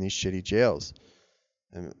locked up in these shitty jails.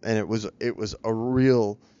 And it was a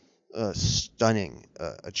real stunning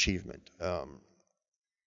achievement.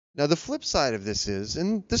 Now the flip side of this is,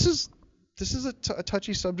 and this is a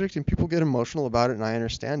touchy subject, and people get emotional about it, and I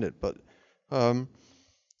understand it, but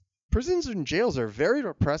prisons and jails are very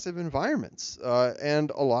repressive environments, and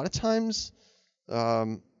a lot of times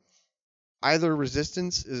either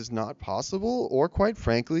resistance is not possible, or quite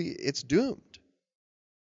frankly, it's doomed.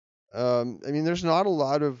 I mean, there's not a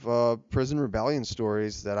lot of prison rebellion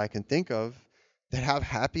stories that I can think of that have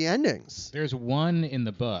happy endings. There's one in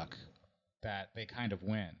the book that they kind of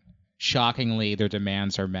win. Shockingly, their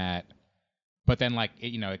demands are met, but then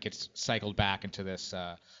it gets cycled back into this.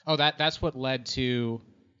 That's what led to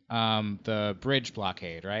the bridge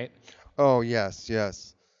blockade, right? Oh, yes,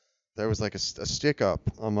 yes. There was like a stick up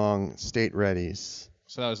among state readies.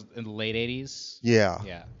 So that was in the late 80s? Yeah.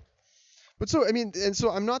 Yeah. But so, I mean, and so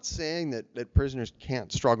I'm not saying that prisoners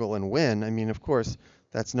can't struggle and win. I mean, of course,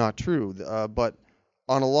 that's not true. But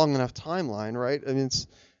on a long enough timeline, right? I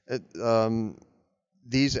mean,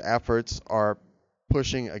 these efforts are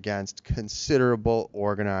pushing against considerable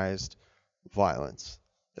organized violence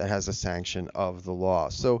that has a sanction of the law.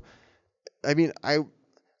 So, I mean,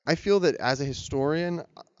 I feel that as a historian,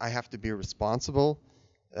 I have to be responsible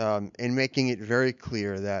in making it very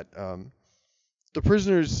clear that the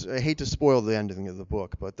prisoners, I hate to spoil the ending of the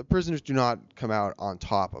book, but the prisoners do not come out on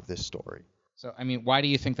top of this story. So, I mean, why do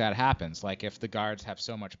you think that happens? Like, if the guards have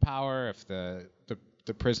so much power, if the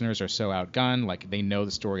prisoners are so outgunned, like they know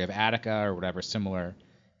the story of Attica or whatever similar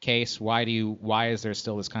case, why is there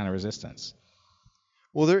still this kind of resistance?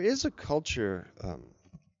 Well, there is a culture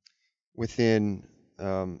within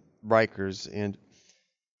Rikers, and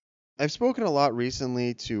I've spoken a lot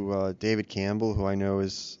recently to David Campbell, who I know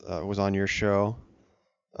was on your show,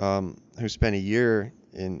 who spent a year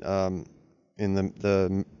in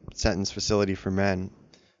the sentence facility for men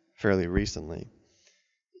fairly recently,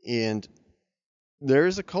 and there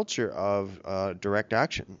is a culture of direct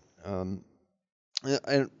action,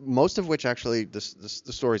 and most of which actually the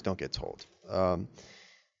stories don't get told.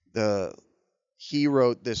 He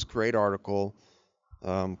wrote this great article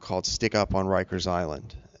called "Stick Up on Rikers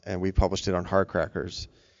Island," and we published it on Heartcrackers.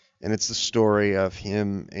 And it's the story of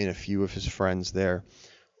him and a few of his friends there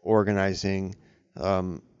organizing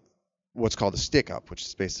what's called a stick up, which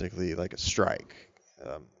is basically like a strike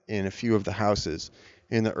in a few of the houses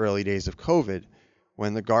in the early days of COVID,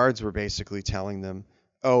 when the guards were basically telling them,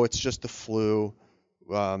 oh, it's just the flu,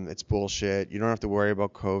 it's bullshit, you don't have to worry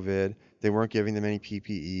about COVID. They weren't giving them any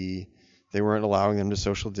PPE. They weren't allowing them to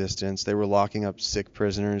social distance. They were locking up sick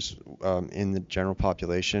prisoners in the general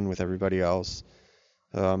population with everybody else.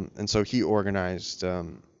 And so he organized,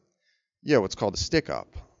 what's called a stick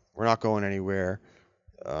up. We're not going anywhere.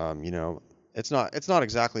 It's not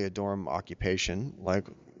exactly a dorm occupation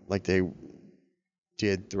like they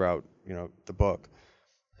did throughout, the book.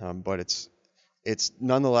 But it's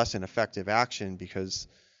nonetheless an effective action because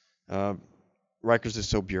Rikers is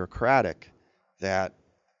so bureaucratic that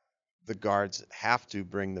the guards have to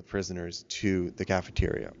bring the prisoners to the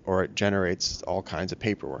cafeteria, or it generates all kinds of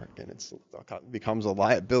paperwork, and it becomes a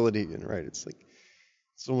liability. And right, it's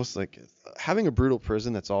almost like having a brutal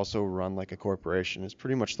prison that's also run like a corporation is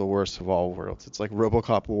pretty much the worst of all worlds. It's like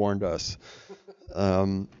RoboCop warned us.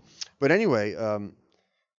 But anyway,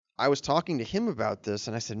 I was talking to him about this,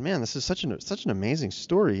 and I said, "Man, this is such an amazing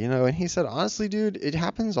story, And he said, "Honestly, dude, it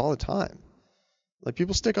happens all the time. Like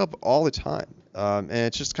people stick up all the time, and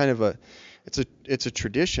it's just kind of it's a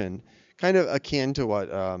tradition, kind of akin to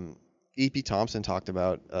what E.P. Thompson talked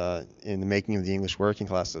about in The Making of the English Working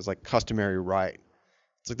Class as like customary right.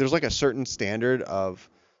 It's like there's like a certain standard of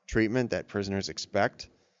treatment that prisoners expect,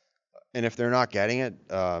 and if they're not getting it,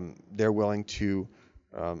 they're willing to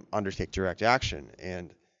undertake direct action.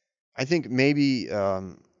 And I think maybe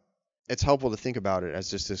it's helpful to think about it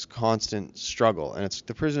as just this constant struggle, and it's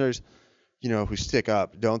the prisoners, who stick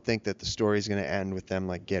up don't think that the story is going to end with them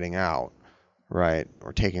like getting out, right,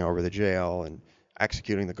 or taking over the jail and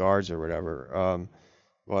executing the guards or whatever.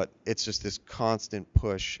 But it's just this constant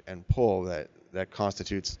push and pull that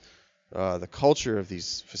constitutes the culture of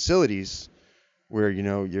these facilities, where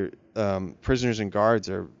your prisoners and guards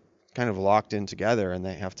are kind of locked in together, and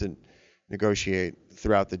they have to negotiate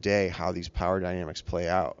throughout the day how these power dynamics play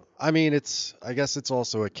out. I mean, I guess it's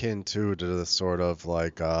also akin to the sort of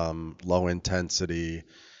like low intensity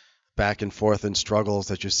back and forth and struggles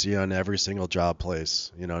that you see on every single job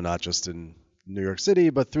place, not just in New York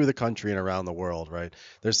City, but through the country and around the world, right?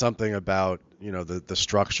 There's something about, the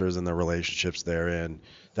structures and the relationships therein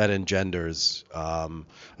that engenders a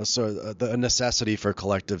necessity for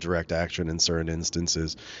collective direct action in certain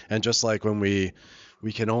instances. And just like when we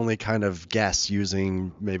can only kind of guess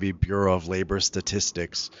using maybe Bureau of Labor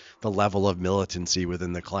statistics the level of militancy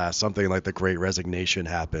within the class. Something like the Great Resignation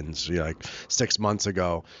happens like 6 months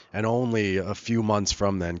ago, and only a few months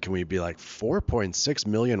from then can we be like 4.6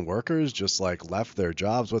 million workers just like left their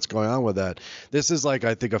jobs. What's going on with that? This is like,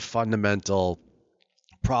 I think, a fundamental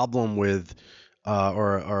problem with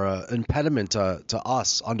or a impediment to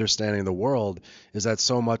us understanding the world is that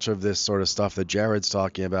so much of this sort of stuff that Jarrod's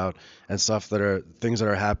talking about and stuff that are things that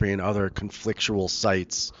are happening in other conflictual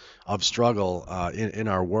sites of struggle in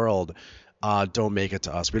our world don't make it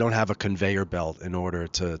to us. We don't have a conveyor belt in order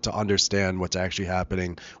to understand what's actually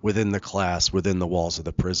happening within the class, within the walls of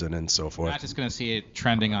the prison, and so forth. We're not just going to see it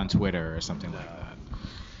trending on Twitter or something like that.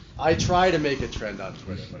 I try to make it trend on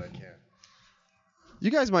Twitter, but I can't. You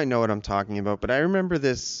guys might know what I'm talking about, but I remember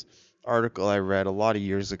this article I read a lot of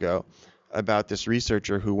years ago about this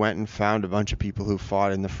researcher who went and found a bunch of people who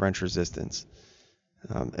fought in the French Resistance.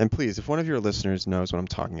 And please, if one of your listeners knows what I'm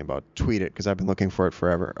talking about, tweet it, because I've been looking for it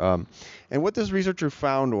forever. And what this researcher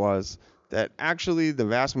found was that actually the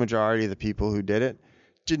vast majority of the people who did it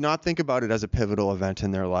did not think about it as a pivotal event in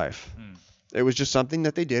their life. It was just something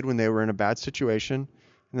that they did when they were in a bad situation.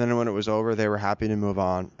 And then when it was over, they were happy to move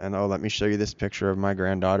on. And, oh, let me show you this picture of my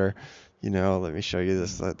granddaughter. Let me show you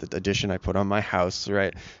this the addition I put on my house,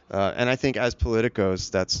 right? And I think as politicos,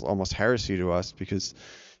 that's almost heresy to us because,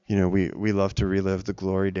 we love to relive the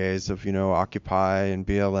glory days of, Occupy and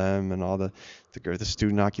BLM and all the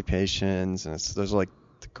student occupations. And those are like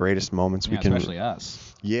the greatest moments we can. Especially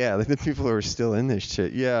us. Yeah, like the people who are still in this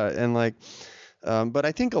shit. Yeah, and but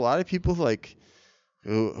I think a lot of people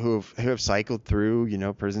who have cycled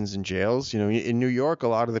through, prisons and jails, in New York, a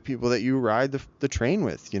lot of the people that you ride the train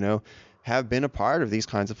with, have been a part of these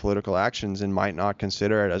kinds of political actions and might not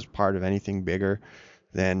consider it as part of anything bigger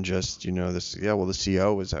than just, the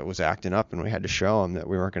CO was acting up and we had to show him that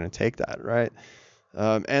we weren't going to take that, right?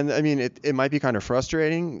 And I mean, it might be kind of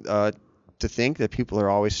frustrating to think that people are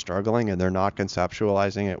always struggling and they're not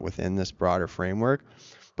conceptualizing it within this broader framework.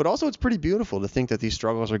 But also it's pretty beautiful to think that these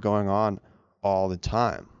struggles are going on all the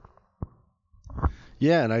time.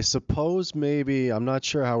 Yeah, and I suppose maybe, I'm not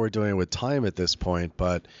sure how we're doing with time at this point,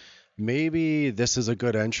 but maybe this is a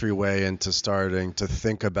good entryway into starting to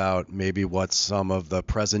think about maybe what some of the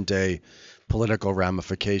present day political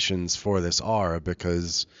ramifications for this are,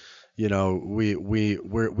 because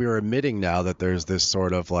we're admitting now that there's this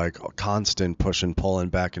sort of like constant push and pull and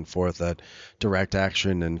back and forth, that direct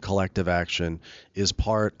action and collective action is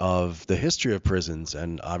part of the history of prisons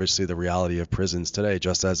and obviously the reality of prisons today,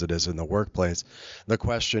 just as it is in the workplace. The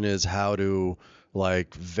question is how do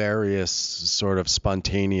various sort of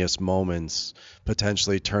spontaneous moments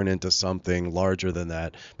potentially turn into something larger than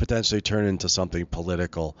that, potentially turn into something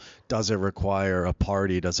political. Does it require a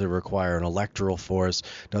party? Does it require an electoral force?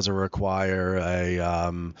 Does it require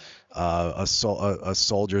a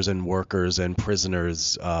soldiers and workers and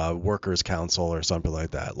prisoners workers council or something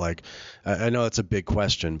like that? I know it's a big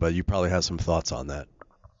question, but you probably have some thoughts on that.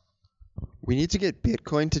 We need to get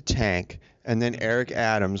Bitcoin to tank, and then Eric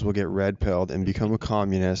Adams will get red-pilled and become a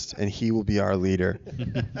communist, and he will be our leader.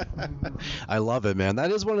 I love it, man. That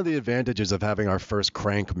is one of the advantages of having our first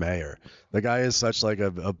crank mayor. The guy is such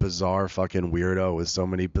a bizarre fucking weirdo with so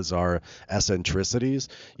many bizarre eccentricities.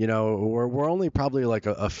 We're only probably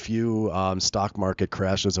a few stock market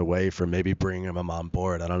crashes away from maybe bringing him on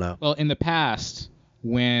board. I don't know. Well, in the past,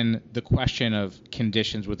 when the question of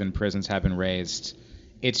conditions within prisons have been raised,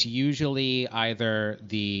 it's usually either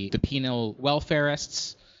the penal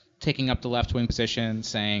welfareists taking up the left-wing position,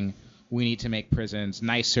 saying we need to make prisons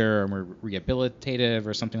nicer or more rehabilitative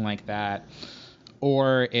or something like that,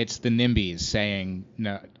 or it's the NIMBYs saying,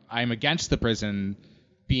 no, I'm against the prison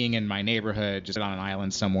being in my neighborhood, just on an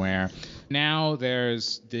island somewhere. Now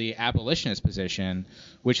there's the abolitionist position,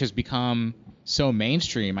 which has become so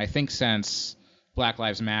mainstream, I think, since Black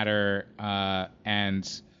Lives Matter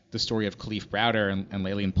and the story of Khalif Browder and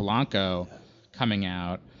Lelian Polanco coming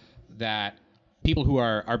out, that people who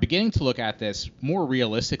are beginning to look at this more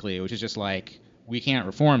realistically, which is just we can't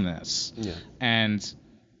reform this. Yeah. And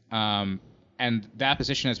that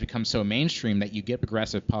position has become so mainstream that you get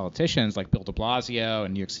progressive politicians like Bill de Blasio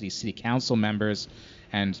and New York City Council members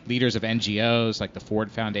and leaders of NGOs like the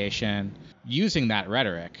Ford Foundation using that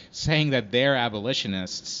rhetoric, saying that they're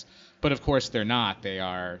abolitionists, but of course they're not. They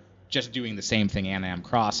are just doing the same thing Anna M.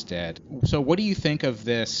 Cross did. So what do you think of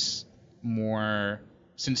this more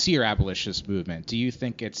sincere abolitionist movement? Do you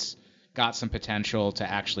think it's got some potential to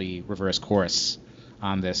actually reverse course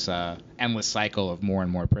on this endless cycle of more and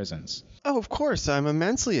more prisons? Oh, of course. I'm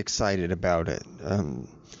immensely excited about it.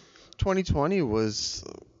 2020 was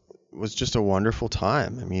just a wonderful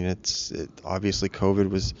time. I mean, obviously COVID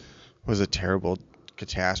was a terrible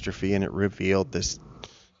catastrophe, and it revealed this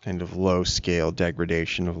kind of low-scale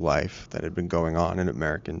degradation of life that had been going on in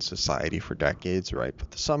American society for decades, right? But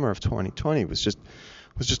the summer of 2020 was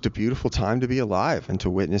was just a beautiful time to be alive and to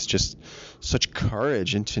witness just such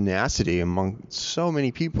courage and tenacity among so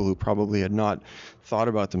many people who probably had not thought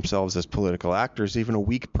about themselves as political actors even a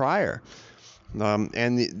week prior.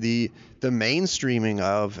 And the mainstreaming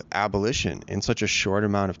of abolition in such a short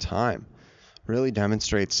amount of time really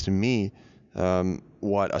demonstrates to me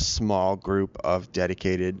what a small group of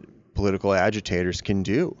dedicated political agitators can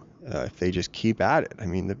do if they just keep at it. I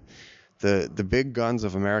mean, the big guns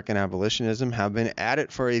of American abolitionism have been at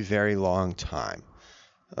it for a very long time.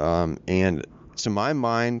 And to my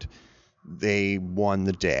mind, they won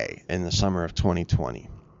the day in the summer of 2020.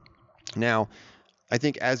 Now, I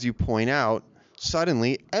think as you point out,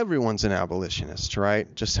 suddenly everyone's an abolitionist,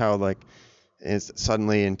 right? Just how is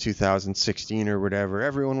suddenly in 2016 or whatever,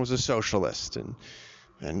 everyone was a socialist, and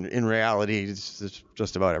in reality, it's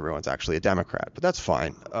just about everyone's actually a Democrat. But that's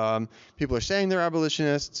fine. People are saying they're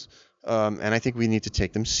abolitionists, and I think we need to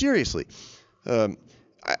take them seriously.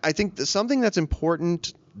 I think something that's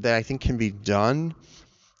important that I think can be done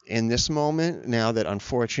in this moment, now that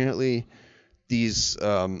unfortunately these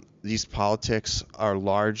politics are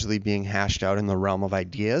largely being hashed out in the realm of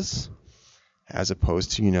ideas, as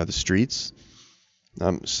opposed to the streets.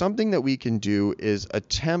 Something that we can do is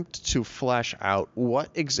attempt to flesh out what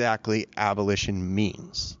exactly abolition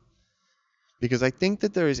means. Because I think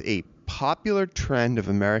that there is a popular trend of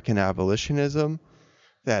American abolitionism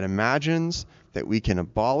that imagines that we can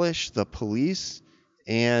abolish the police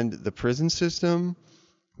and the prison system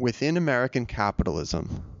within American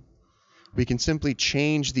capitalism. We can simply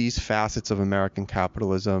change these facets of American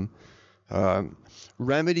capitalism,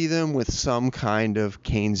 remedy them with some kind of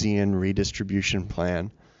Keynesian redistribution plan,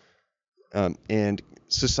 and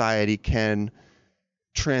society can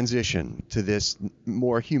transition to this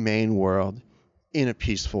more humane world in a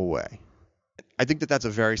peaceful way. I think that that's a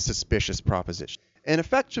very suspicious proposition, and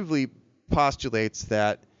effectively postulates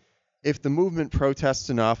that if the movement protests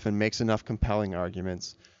enough and makes enough compelling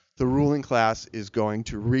arguments, the ruling class is going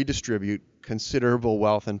to redistribute considerable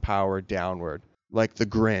wealth and power downward, like the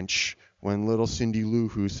Grinch, when little Cindy Lou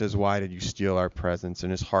Who says, "Why did you steal our presents?"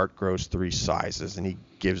 and his heart grows 3 sizes and he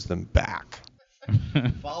gives them back.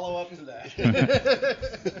 Follow up to that.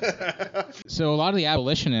 So a lot of the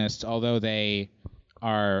abolitionists, although they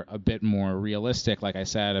are a bit more realistic, like I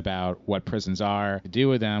said, about what prisons are, to do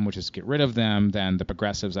with them, which is get rid of them, than the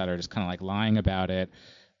progressives that are just kind of like lying about it,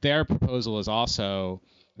 their proposal is also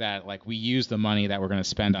that we use the money that we're going to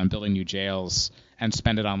spend on building new jails and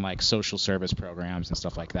spend it on social social programs and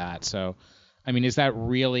stuff like that. So, I mean, is that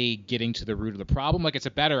really getting to the root of the problem? It's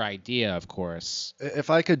a better idea, of course. If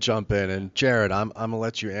I could jump in, and Jarrod, I'm going to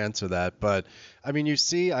let you answer that. But, I mean, you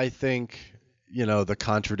see, I think, the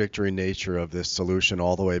contradictory nature of this solution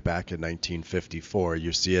all the way back in 1954.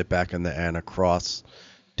 You see it back in the Anna Cross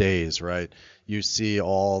days, right? You see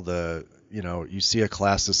you see a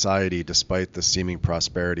class society, despite the seeming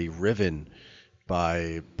prosperity, riven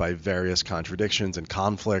by various contradictions and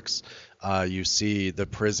conflicts. You see the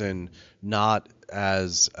prison not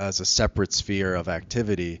as a separate sphere of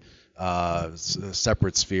activity, a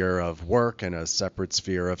separate sphere of work and a separate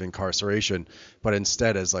sphere of incarceration, but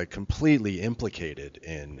instead as completely implicated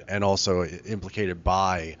in, and also implicated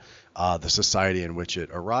by, the society in which it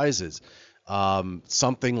arises.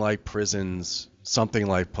 Something like prisons, something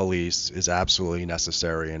like police is absolutely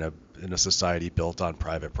necessary in a society built on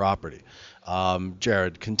private property.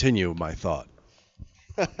 Jarrod, continue my thought.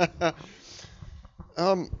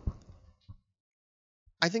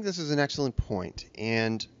 I think this is an excellent point,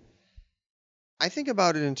 and I think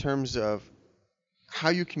about it in terms of how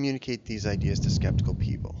you communicate these ideas to skeptical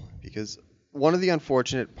people. Because one of the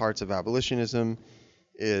unfortunate parts of abolitionism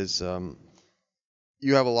is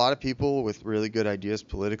you have a lot of people with really good ideas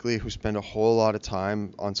politically who spend a whole lot of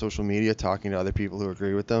time on social media talking to other people who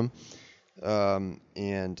agree with them.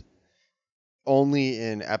 And only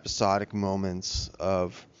in episodic moments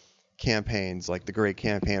of campaigns, like the great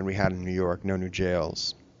campaign we had in New York, No New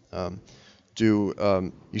Jails,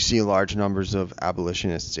 do you see large numbers of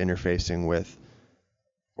abolitionists interfacing with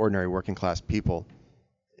ordinary working class people.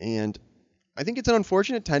 And I think it's an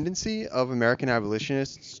unfortunate tendency of American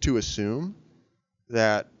abolitionists to assume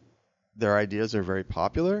that their ideas are very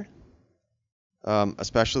popular,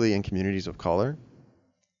 especially in communities of color.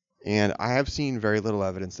 And I have seen very little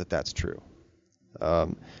evidence that that's true.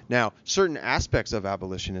 Now, certain aspects of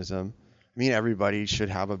abolitionism, everybody should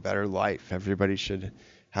have a better life. Everybody should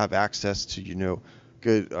have access to,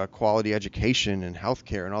 good quality education and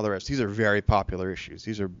healthcare and all the rest. These are very popular issues.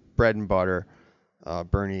 These are bread and butter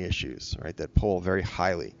Bernie issues, right, that poll very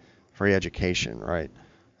highly for education, right?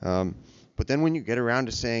 But then when you get around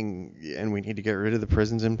to saying, and we need to get rid of the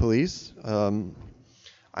prisons and police,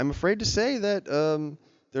 I'm afraid to say that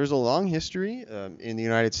there's a long history in the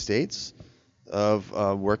United States of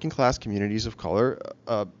working class communities of color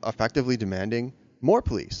effectively demanding more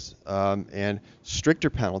police and stricter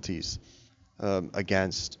penalties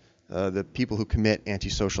against the people who commit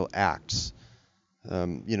antisocial acts.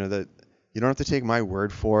 You don't have to take my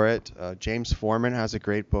word for it. James Foreman has a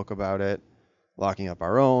great book about it, Locking Up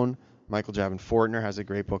Our Own. Michael Javin Fortner has a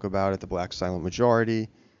great book about it, The Black Silent Majority.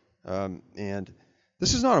 And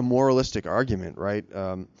this is not a moralistic argument, right?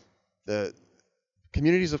 The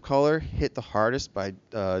communities of color hit the hardest by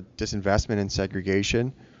disinvestment and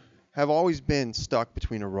segregation have always been stuck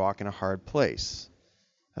between a rock and a hard place.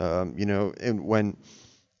 And when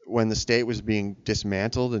the state was being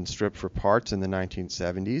dismantled and stripped for parts in the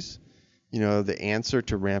 1970s, the answer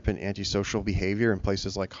to rampant antisocial behavior in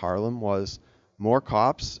places like Harlem was more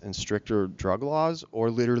cops and stricter drug laws, or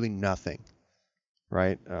literally nothing,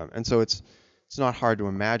 right? And so it's not hard to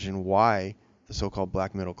imagine why the so-called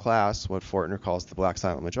black middle class, what Fortner calls the black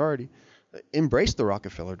silent majority, embraced the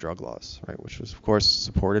Rockefeller drug laws, right, which was, of course,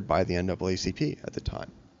 supported by the NAACP at the time.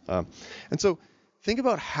 And so think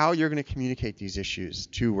about how you're going to communicate these issues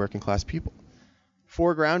to working class people.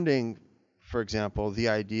 Foregrounding, for example, the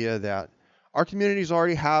idea that our communities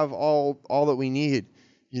already have all that we need.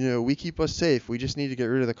 We keep us safe. We just need to get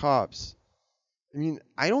rid of the cops. I mean,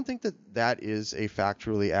 I don't think that is a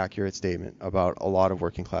factually accurate statement about a lot of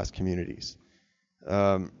working class communities.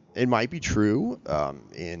 It might be true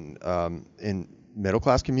in middle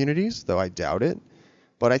class communities, though I doubt it.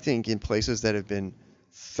 But I think in places that have been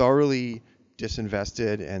thoroughly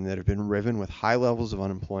disinvested and that have been riven with high levels of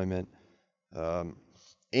unemployment,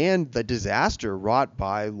 and the disaster wrought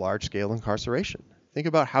by large-scale incarceration. Think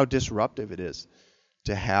about how disruptive it is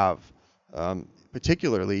to have,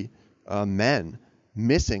 particularly men,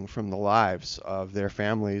 missing from the lives of their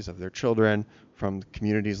families, of their children, from the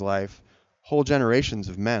community's life, whole generations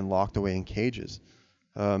of men locked away in cages.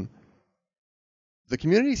 The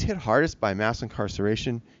communities hit hardest by mass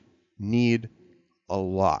incarceration need a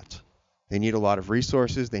lot. They need a lot of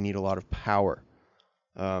resources. They need a lot of power.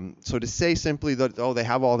 So to say simply that, they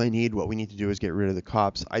have all they need, what we need to do is get rid of the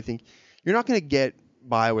cops, I think you're not going to get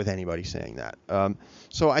by with anybody saying that.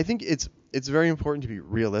 So I think it's very important to be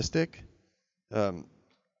realistic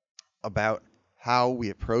about how we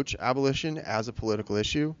approach abolition as a political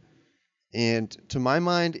issue. And to my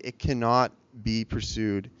mind, it cannot be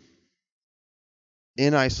pursued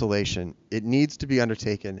in isolation. It needs to be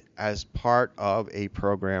undertaken as part of a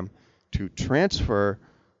program to transfer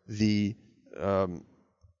the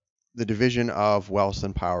division of wealth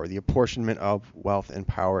and power, the apportionment of wealth and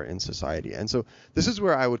power in society. And so this is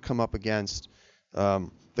where I would come up against the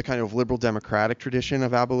kind of liberal democratic tradition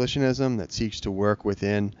of abolitionism that seeks to work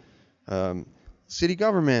within city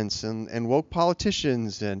governments and woke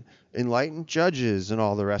politicians and enlightened judges and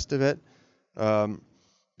all the rest of it,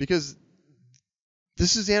 because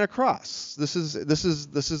this is anacross. This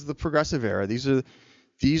is the progressive era.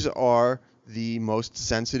 These are the most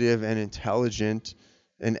sensitive and intelligent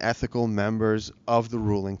and ethical members of the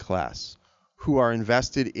ruling class who are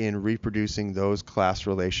invested in reproducing those class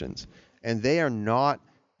relations. And they are not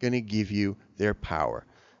going to give you their power.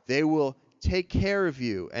 They will take care of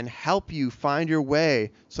you and help you find your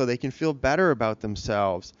way so they can feel better about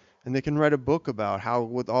themselves. And they can write a book about how,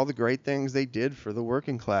 with all the great things they did for the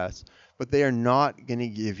working class. But they are not going to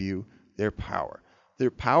give you their power.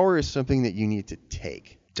 Their power is something that you need to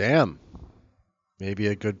take. Damn. Maybe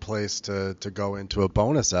a good place to go into a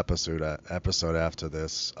bonus episode after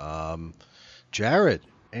this. Jarrod,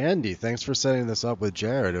 Andy, thanks for setting this up with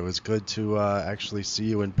Jarrod. It was good to actually see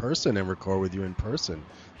you in person and record with you in person.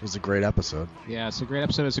 It was a great episode. Yeah, it's a great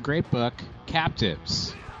episode. It's a great book.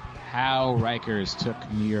 Captives: How Rikers Took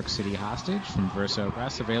New York City Hostage, from Verso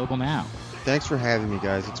Press, available now. Thanks for having me,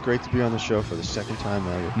 guys. It's great to be on the show for the second time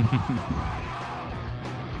ever.